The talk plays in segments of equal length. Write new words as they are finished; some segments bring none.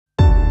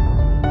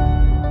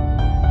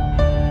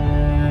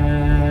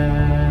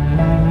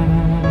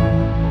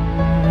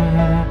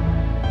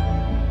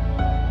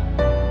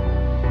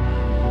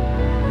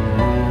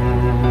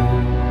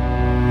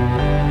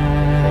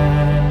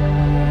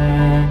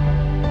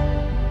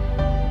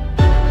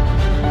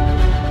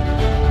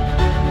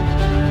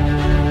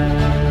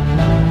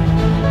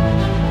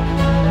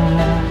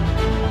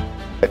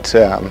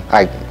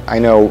but I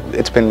know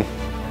it's been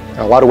in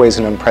a lot of ways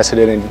an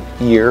unprecedented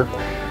year.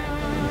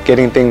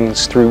 Getting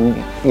things through,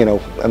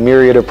 a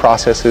myriad of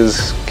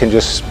processes can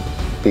just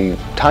be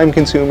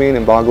time-consuming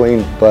and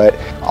boggling, but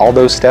all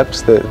those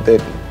steps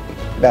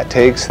that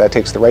takes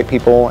the right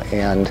people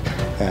and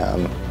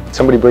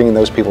somebody bringing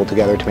those people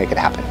together to make it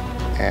happen.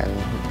 And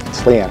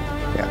it's Leanne.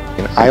 Yeah.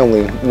 I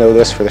only know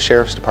this for the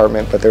Sheriff's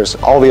Department, but there's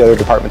all the other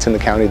departments in the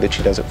county that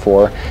she does it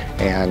for,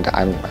 and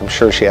I'm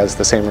sure she has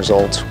the same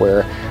results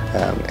where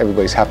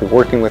everybody's happy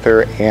working with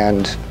her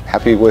and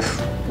happy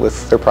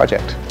with their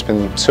project. It's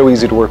been so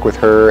easy to work with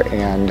her,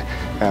 and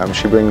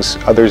she brings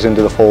others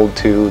into the fold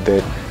too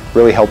that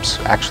really helps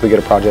actually get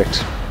a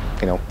project,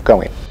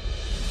 going.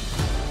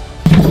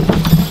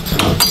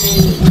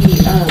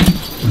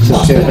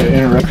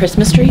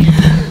 Christmas tree.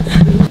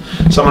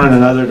 Someone in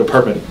another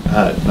department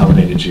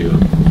nominated you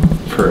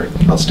for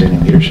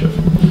outstanding leadership.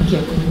 Thank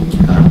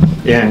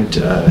you. And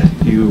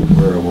you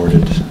were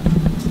awarded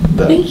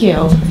the... Thank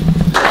you.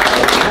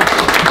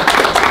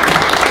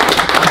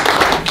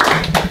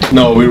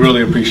 No, we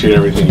really appreciate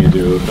everything you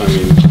do. I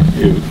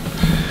mean,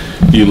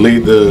 you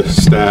lead the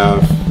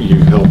staff,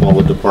 you help all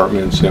the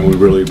departments, and we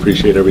really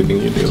appreciate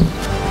everything you do.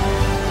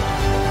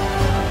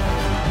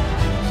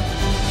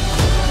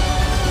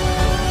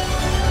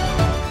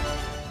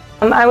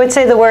 I would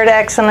say the word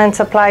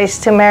excellence applies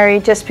to Mary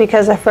just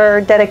because of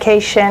her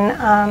dedication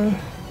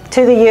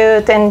to the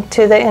youth and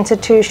to the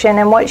institution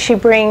and what she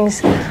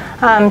brings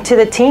to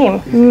the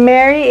team.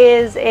 Mary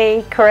is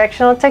a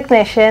correctional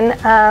technician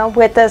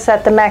with us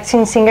at the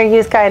Maxine Singer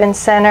Youth Guidance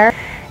Center.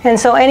 And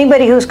so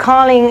anybody who's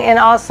calling and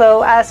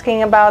also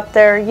asking about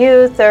their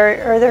youth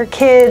or their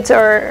kids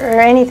or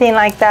anything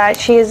like that,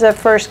 she is a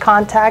first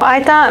contact.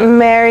 I thought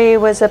Mary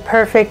was a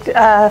perfect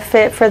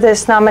fit for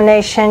this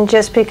nomination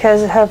just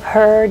because of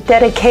her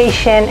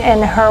dedication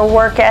and her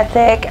work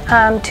ethic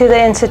to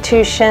the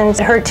institutions,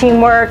 her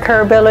teamwork,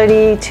 her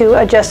ability to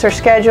adjust her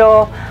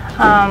schedule.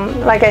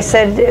 Like I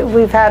said,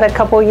 we've had a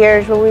couple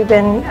years where we've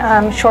been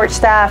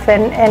short-staffed,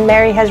 and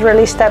Mary has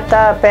really stepped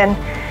up and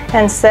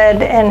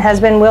said and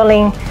has been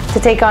willing to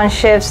take on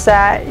shifts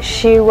that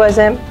she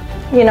wasn't,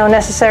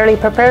 necessarily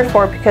prepared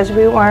for because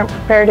we weren't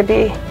prepared to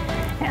be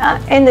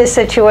in this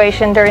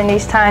situation during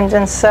these times.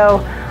 And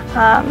so,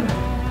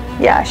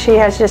 yeah, she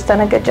has just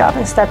done a good job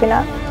in stepping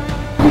up.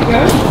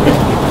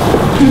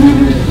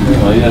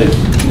 Well, you had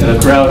a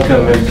crowd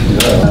come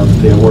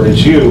in. They awarded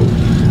you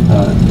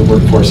the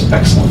Workforce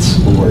Excellence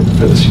Award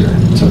for this year.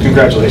 So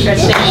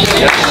congratulations.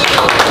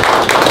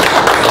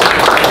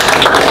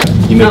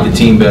 You make the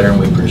team better, and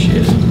we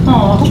appreciate it.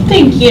 Oh,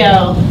 thank you.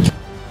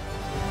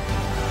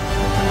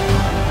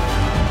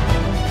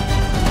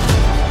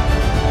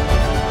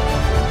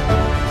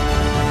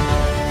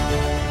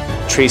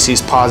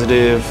 Tracy's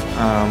positive.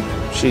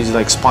 She's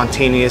like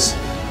spontaneous,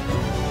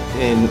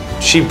 and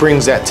she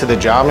brings that to the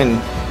job.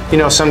 And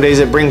some days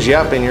it brings you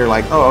up, and you're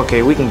like, oh,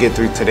 okay, we can get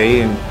through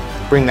today, and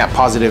bring that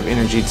positive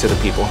energy to the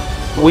people.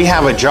 We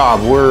have a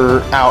job.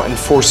 We're out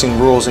enforcing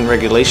rules and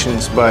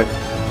regulations, but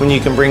when you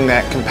can bring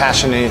that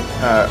compassionate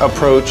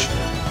approach,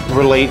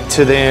 relate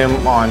to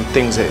them on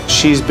things that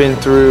she's been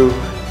through,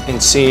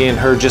 and seeing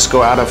her just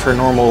go out of her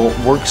normal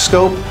work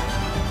scope.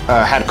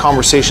 Had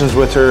conversations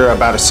with her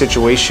about a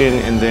situation,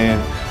 and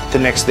then the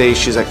next day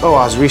she's like, oh,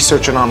 I was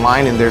researching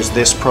online and there's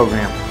this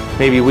program.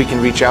 Maybe we can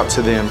reach out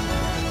to them.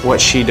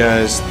 What she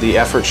does, the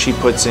effort she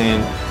puts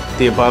in,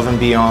 the above and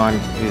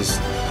beyond is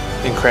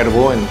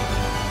incredible, and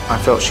I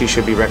felt she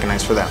should be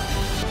recognized for that.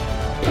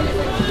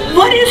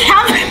 What is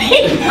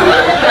happening?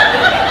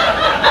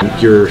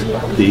 You're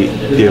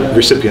the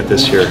recipient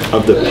this year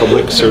of the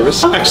Public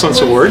Service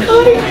Excellence Award.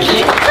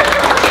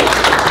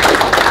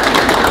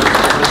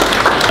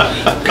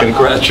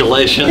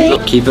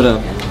 Congratulations. Keep it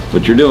up.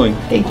 What you're doing,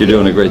 you're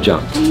doing a great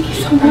job. Thank you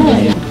so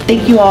much.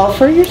 Thank you all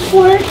for your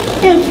support,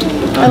 and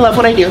I love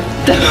what I do.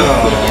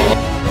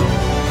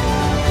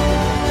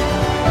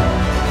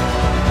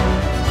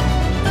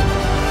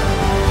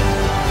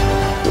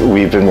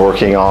 We've been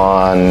working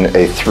on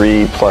a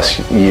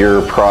 3+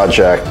 year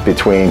project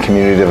between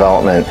community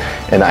development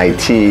and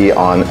IT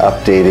on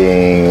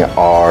updating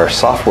our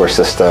software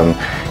system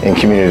in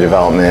community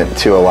development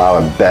to allow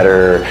a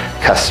better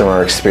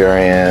customer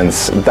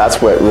experience.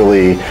 That's what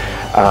really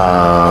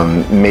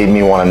made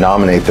me want to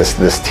nominate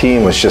this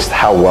team, was just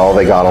how well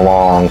they got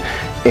along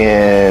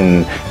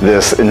in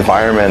this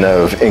environment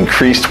of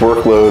increased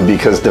workload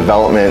because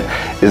development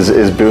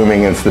is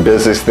booming. It's the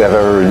busiest they've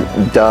ever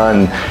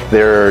done.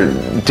 They're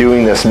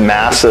doing this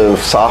massive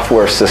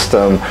software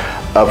system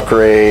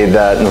upgrade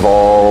that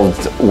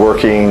involved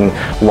working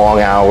long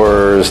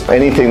hours.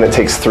 Anything that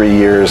takes 3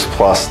 years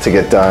plus to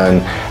get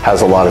done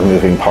has a lot of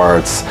moving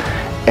parts.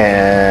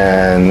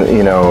 And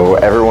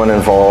everyone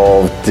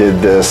involved did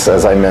this,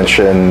 as I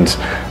mentioned,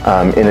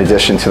 in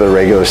addition to the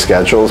regular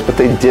schedules, but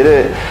they did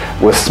it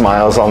with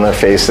smiles on their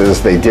faces.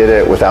 They did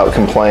it without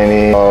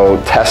complaining. Oh,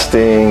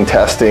 testing,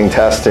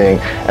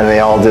 and they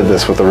all did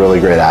this with a really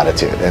great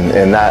attitude,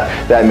 and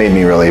that made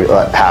me really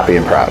happy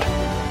and proud.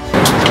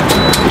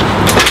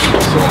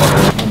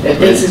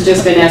 This is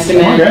just an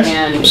estimate, Okay.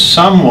 and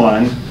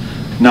Someone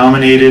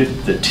nominated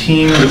the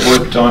team that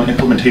worked on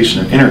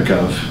implementation of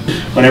Intergov.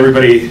 When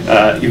everybody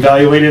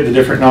evaluated the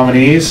different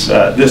nominees,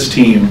 this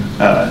team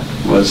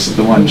was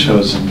the one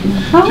chosen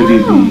to be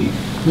the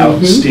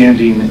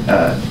outstanding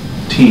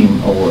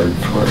team award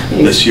for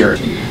this year.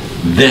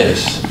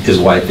 This is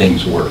why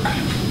things work,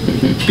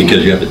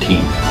 because you have a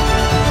team.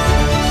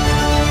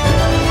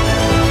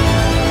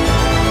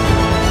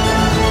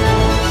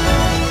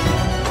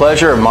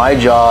 Pleasure of my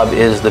job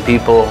is the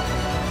people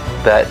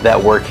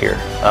that work here.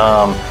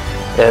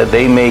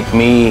 They make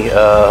me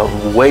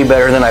way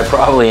better than I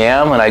probably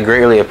am, and I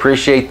greatly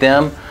appreciate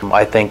them.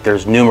 I think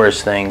there's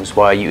numerous things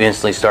why you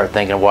instantly start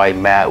thinking why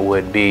Matt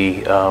would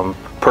be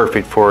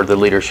perfect for the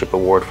leadership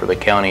award for the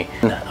county.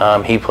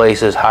 He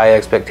places high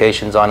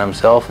expectations on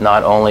himself,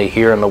 not only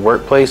here in the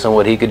workplace and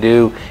what he could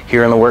do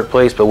here in the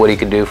workplace, but what he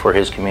could do for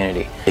his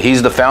community.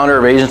 He's the founder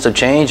of Agents of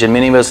Change, and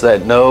many of us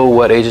that know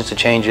what Agents of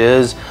Change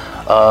is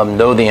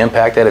know the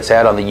impact that it's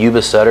had on the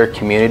Yuba Sutter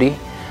community.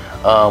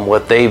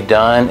 What they've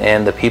done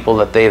and the people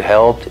that they've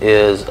helped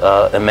is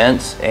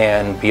immense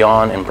and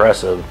beyond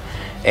impressive.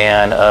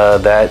 And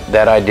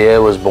that idea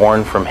was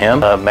born from him.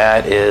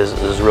 Matt is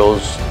as real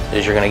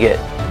as you're going to get.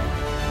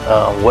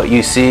 What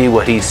you see,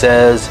 what he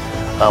says,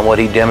 what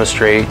he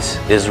demonstrates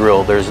is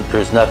real.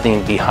 There's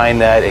nothing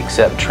behind that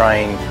except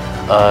trying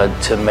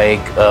to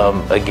make,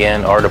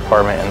 again, our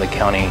department and the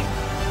county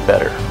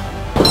better.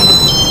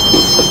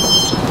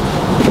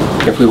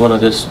 If we want to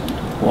just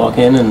walk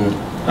in and...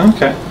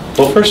 Okay.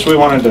 Well, first we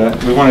wanted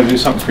to do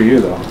something for you,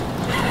 though.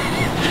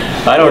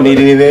 I don't need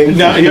anything.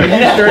 No, sure.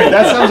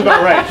 That sounds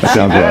about right.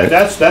 Sounds right.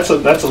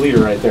 That's a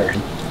leader right there.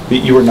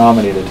 You were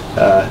nominated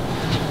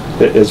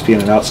as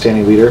being an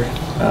outstanding leader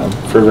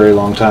for a very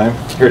long time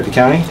here at the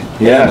county.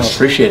 Yeah, I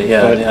appreciate it.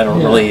 Yeah, I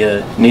don't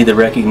really need the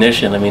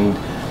recognition. I mean,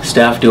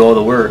 staff do all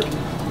the work.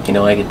 You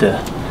know, I get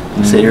to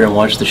sit here and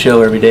watch the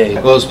show every day.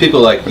 Well, it's people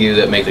like you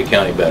that make the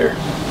county better.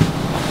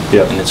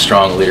 Yep. And it's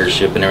strong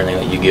leadership and everything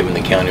that you give in the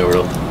county over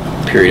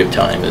a period of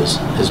time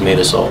has made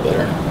us all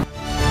better.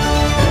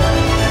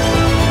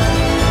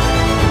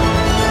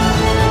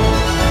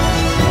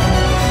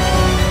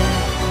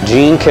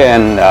 Gene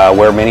can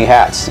wear many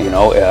hats. You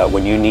know,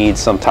 when you need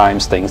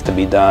sometimes things to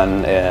be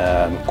done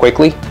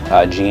quickly,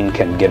 Gene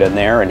can get in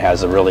there and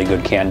has a really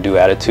good can-do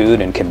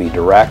attitude and can be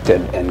direct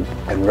and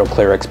real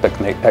clear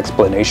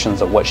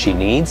explanations of what she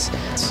needs.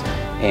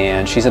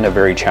 And she's in a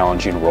very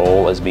challenging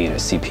role as being a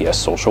CPS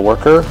social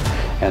worker.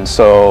 And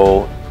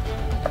so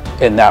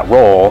in that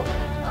role,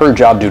 her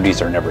job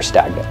duties are never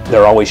stagnant.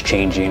 They're always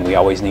changing. We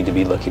always need to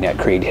be looking at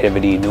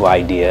creativity, new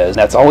ideas.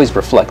 That's always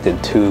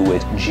reflected too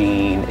with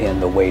Jean in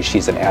the way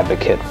she's an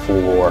advocate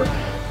for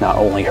not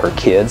only her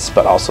kids,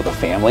 but also the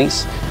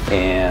families,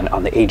 and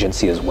on the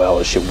agency as well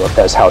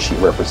as how she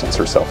represents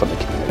herself in the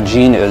community.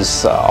 Jean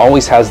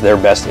always has their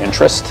best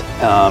interest,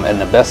 and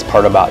the best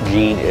part about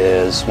Jean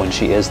is when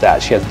she is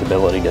that, she has the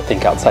ability to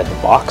think outside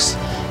the box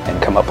and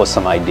come up with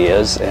some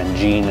ideas. And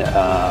Jean,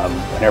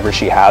 whenever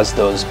she has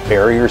those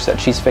barriers that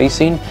she's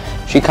facing,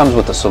 she comes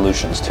with the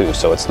solutions too.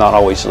 So it's not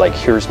always like,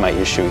 here's my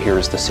issue,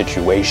 here's the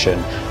situation,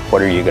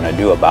 what are you going to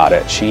do about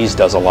it? She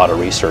does a lot of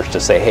research to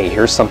say, hey,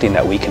 here's something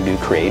that we can do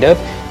creative.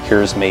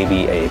 Here's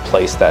maybe a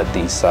place that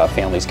these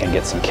families can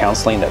get some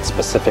counseling that's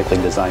specifically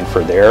designed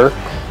for their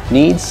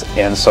needs.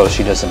 And so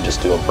she doesn't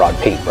just do a broad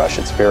paintbrush.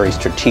 It's very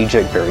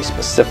strategic, very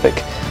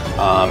specific.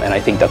 And I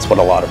think that's what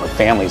a lot of her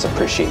families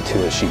appreciate too,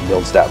 is she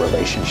builds that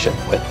relationship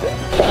with them.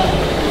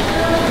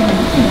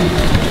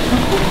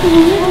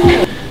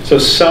 So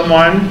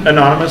someone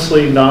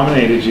anonymously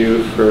nominated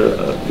you for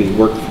the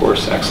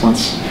Workforce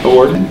Excellence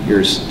Award, and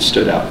yours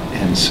stood out,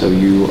 and so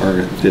you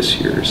are this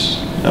year's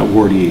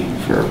awardee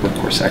for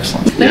Workforce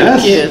Excellence.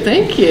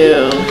 thank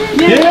you.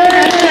 Yay!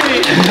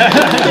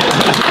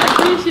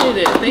 Appreciate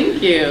it.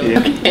 Thank you. Yeah.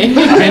 Okay.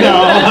 I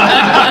know.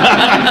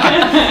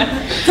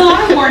 It's a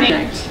lot of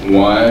warning.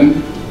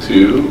 1,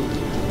 2,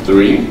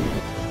 3.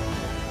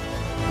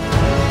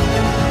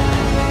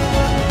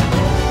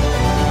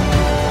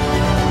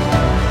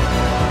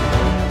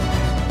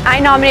 I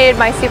nominated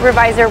my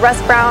supervisor,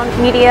 Russ Brown,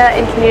 Media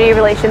and Community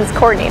Relations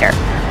Coordinator.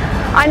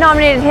 I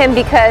nominated him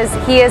because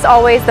he is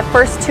always the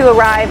first to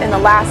arrive and the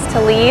last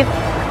to leave,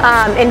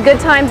 in good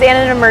times and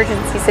in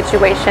emergency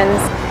situations.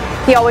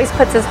 He always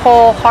puts his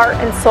whole heart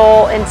and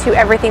soul into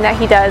everything that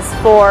he does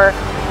for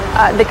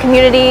the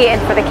community and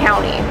for the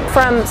county.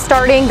 From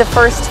starting the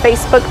first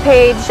Facebook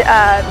page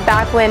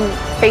back when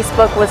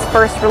Facebook was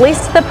first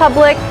released to the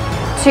public,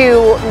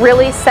 to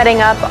really setting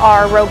up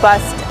our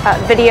robust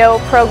video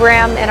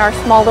program in our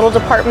small little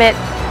department,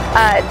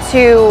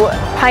 to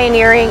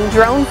pioneering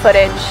drone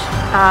footage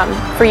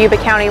for Yuba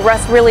County.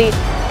 Russ really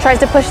tries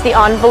to push the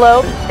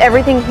envelope.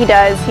 Everything he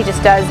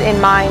just does in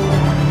mind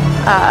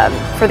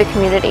for the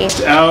community.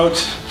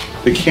 Out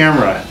the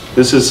camera.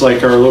 This is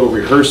like our little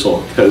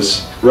rehearsal,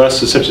 because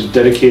Russ is such a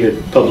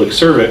dedicated public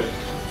servant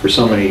for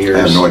so many years. I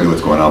have no idea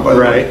what's going on, by the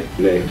way.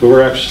 Today. But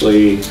we're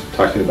actually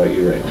talking about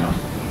you right now.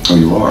 Oh,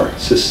 you are?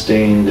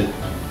 Sustained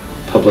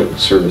public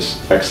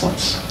service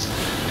excellence.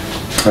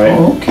 Right?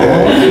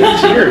 Okay.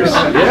 Cheers.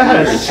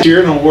 Yes.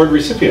 You're an award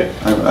recipient.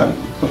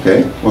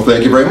 Okay. Well,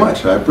 thank you very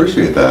much. I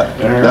appreciate that.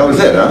 Right. That was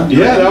it, huh?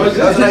 Yeah, that was it.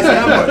 That's a nice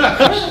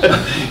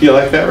ambush. You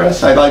like that,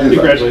 Russ? I like it.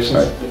 Congratulations.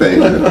 Right.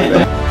 Thank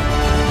you.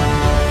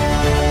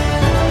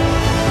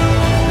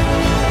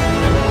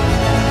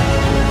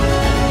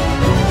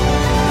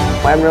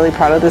 I'm really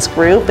proud of this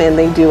group, and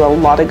they do a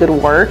lot of good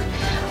work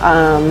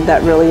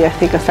that really, I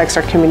think, affects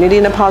our community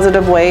in a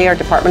positive way, our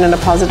department in a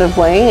positive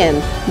way,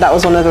 and that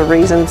was one of the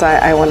reasons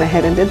I went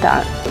ahead and did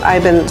that.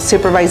 I've been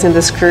supervising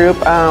this group,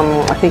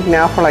 I think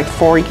now for like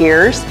 4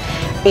 years,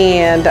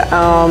 and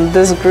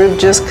this group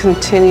just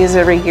continues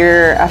every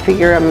year after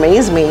year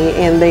amaze me,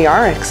 and they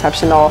are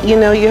exceptional. You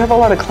know, you have a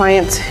lot of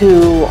clients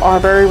who are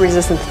very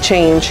resistant to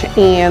change,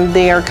 and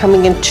they are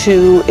coming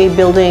into a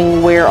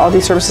building where all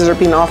these services are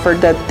being offered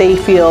that they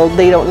feel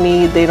they don't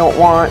need, they don't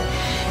want.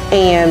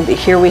 And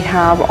here we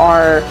have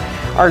our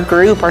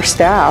group, our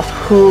staff,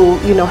 who,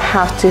 you know,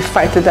 have to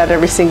fight through that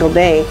every single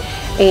day.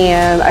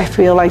 And I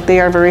feel like they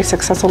are very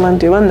successful in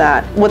doing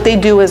that. What they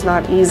do is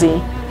not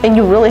easy. And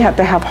you really have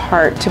to have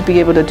heart to be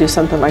able to do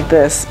something like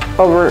this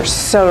over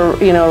so,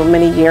 you know,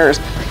 many years.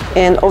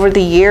 And over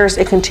the years,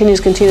 it continues,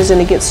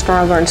 and it gets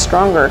stronger and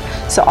stronger.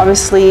 So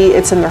obviously,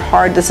 it's in their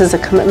heart. This is a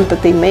commitment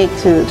that they make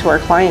to our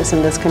clients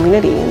in this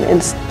community.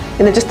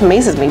 And it just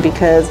amazes me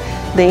because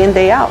day in,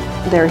 day out,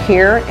 they're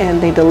here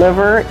and they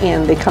deliver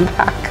and they come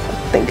back.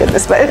 Thank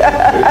goodness. But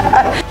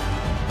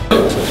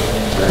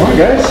Come on,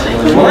 guys.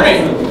 Good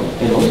morning.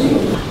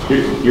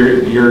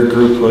 Your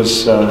group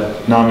was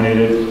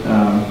nominated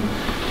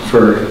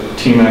for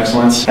Team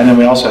Excellence. And then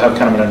we also have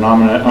kind of an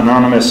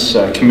anonymous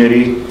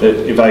committee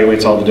that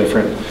evaluates all the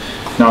different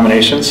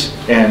nominations.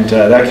 And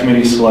that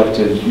committee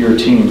selected your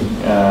team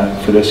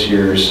for this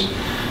year's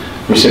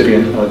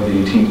recipient of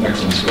the Team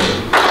Excellence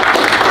Award.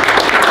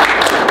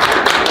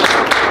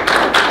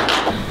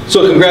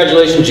 So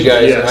congratulations, you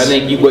guys. Yes. I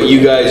think what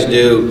you guys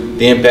do,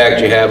 the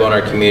impact you have on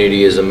our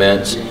community is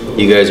immense.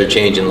 You guys are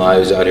changing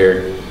lives out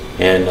here,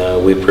 and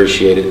we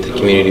appreciate it. The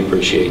community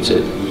appreciates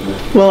it.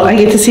 well, I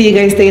get to see you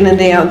guys day in and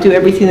day out do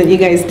everything that you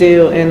guys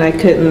do, and I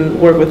couldn't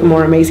work with a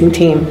more amazing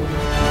team.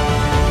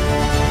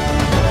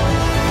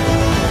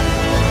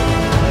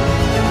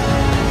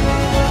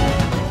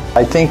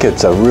 I think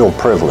it's a real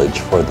privilege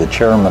for the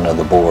chairman of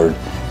the board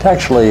to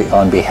actually,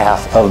 on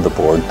behalf of the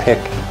board, pick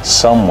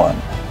someone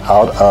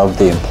out of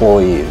the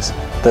employees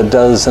that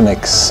does an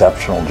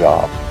exceptional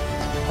job.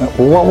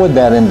 What would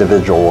that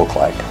individual look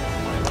like?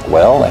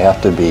 Well, they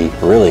have to be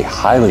really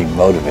highly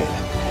motivated.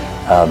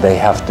 They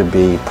have to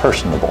be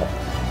personable.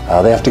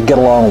 They have to get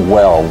along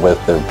well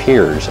with their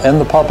peers and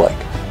the public.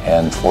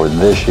 And for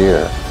this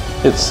year,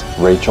 it's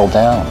Rachel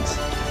Downs.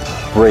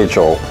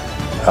 Rachel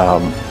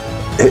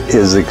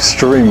is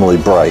extremely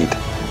bright,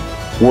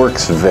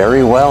 works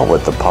very well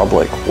with the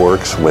public,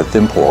 works with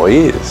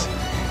employees.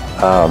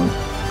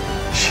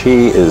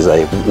 She is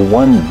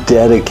one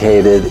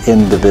dedicated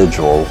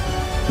individual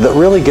that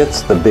really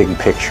gets the big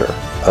picture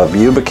of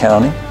Yuba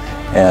County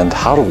and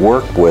how to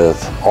work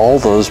with all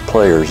those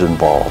players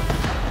involved.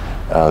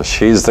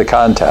 She's the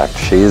contact.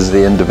 She's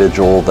the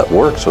individual that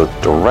works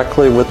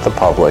directly with the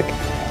public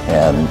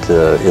and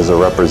is a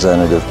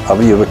representative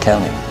of Yuba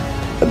County.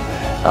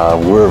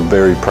 We're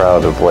very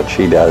proud of what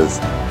she does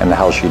and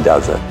how she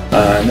does it.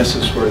 And this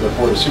is where the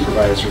Board of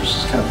Supervisors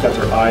has kind of got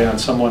their eye on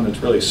someone that's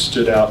really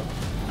stood out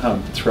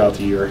throughout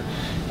the year.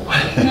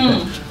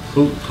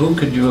 Who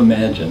could you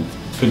imagine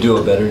could do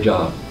a better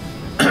job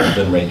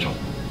than Rachel?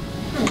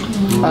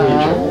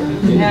 Rachel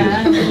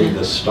is really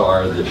the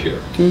star this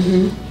year.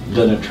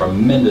 Done a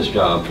tremendous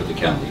job for the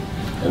county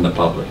and the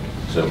public.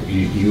 So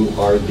you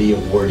are the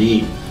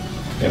awardee,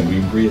 and we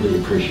really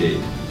appreciate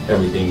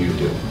everything you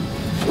do.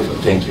 So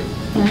thank you.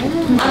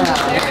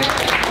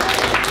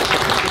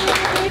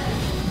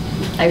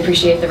 I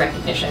appreciate the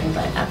recognition,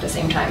 but at the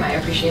same time, I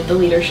appreciate the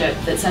leadership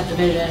that set the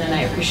vision, and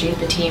I appreciate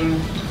the team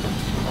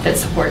that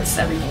supports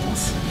everything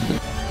else.